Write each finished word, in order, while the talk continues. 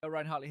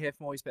Ryan Hartley here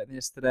from Always Better Than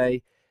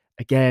Yesterday.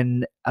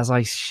 Again, as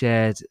I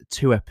shared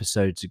 2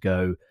 episodes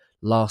ago,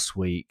 last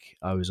week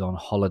I was on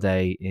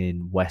holiday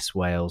in West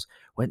Wales.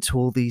 Went to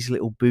all these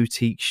little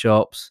boutique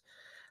shops.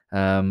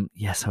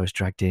 Yes, I was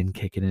dragged in,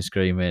 kicking and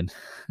screaming.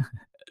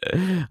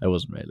 I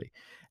wasn't really.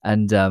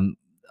 And do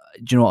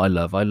you know what I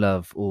love? I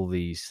love all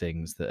these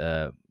things that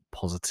are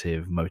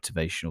positive,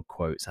 motivational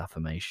quotes,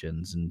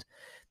 affirmations. And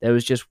there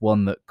was just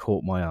one that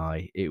caught my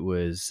eye. It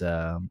was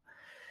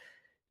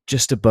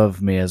just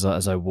above me as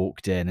I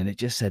walked in, and it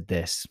just said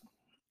this: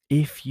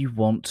 if you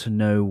want to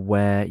know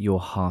where your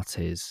heart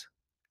is,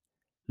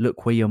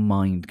 look where your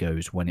mind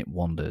goes when it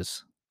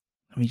wanders.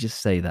 Let me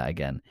just say that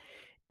again.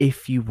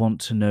 If you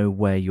want to know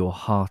where your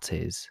heart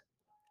is,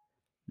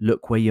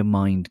 look where your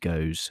mind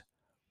goes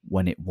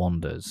when it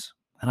wanders.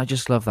 And I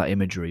just love that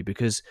imagery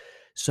because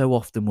so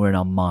often we're in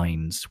our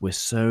minds, we're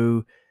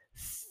so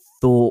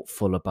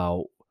thoughtful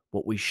about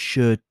what we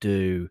should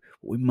do,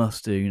 what we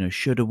must do,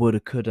 shoulda,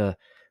 woulda, coulda.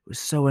 We're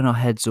so in our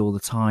heads all the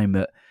time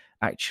that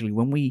actually,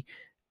 when we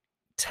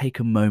take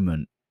a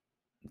moment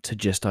to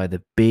just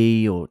either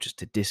be or just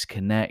to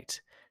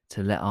disconnect,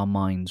 to let our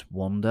minds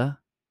wander,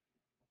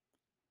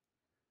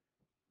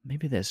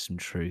 maybe there's some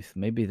truth.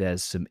 Maybe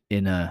there's some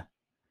inner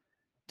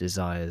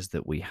desires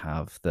that we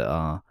have that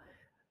are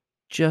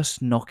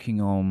just knocking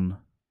on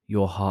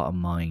your heart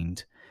and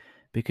mind,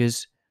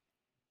 because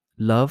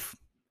love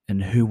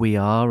and who we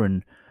are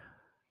and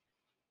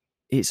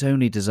its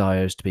only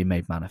desire is to be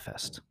made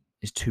manifest,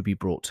 is to be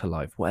brought to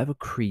life. Whatever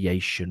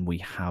creation we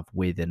have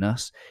within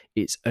us,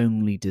 its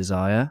only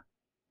desire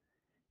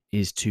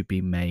is to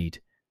be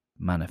made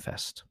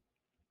manifest.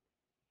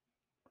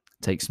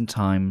 Take some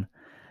time,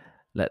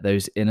 let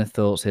those inner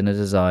thoughts, inner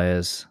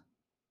desires,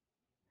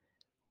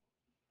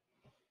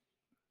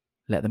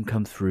 let them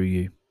come through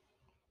you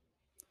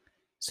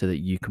so that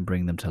you can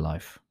bring them to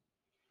life.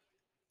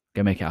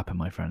 Go make it happen,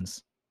 my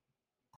friends.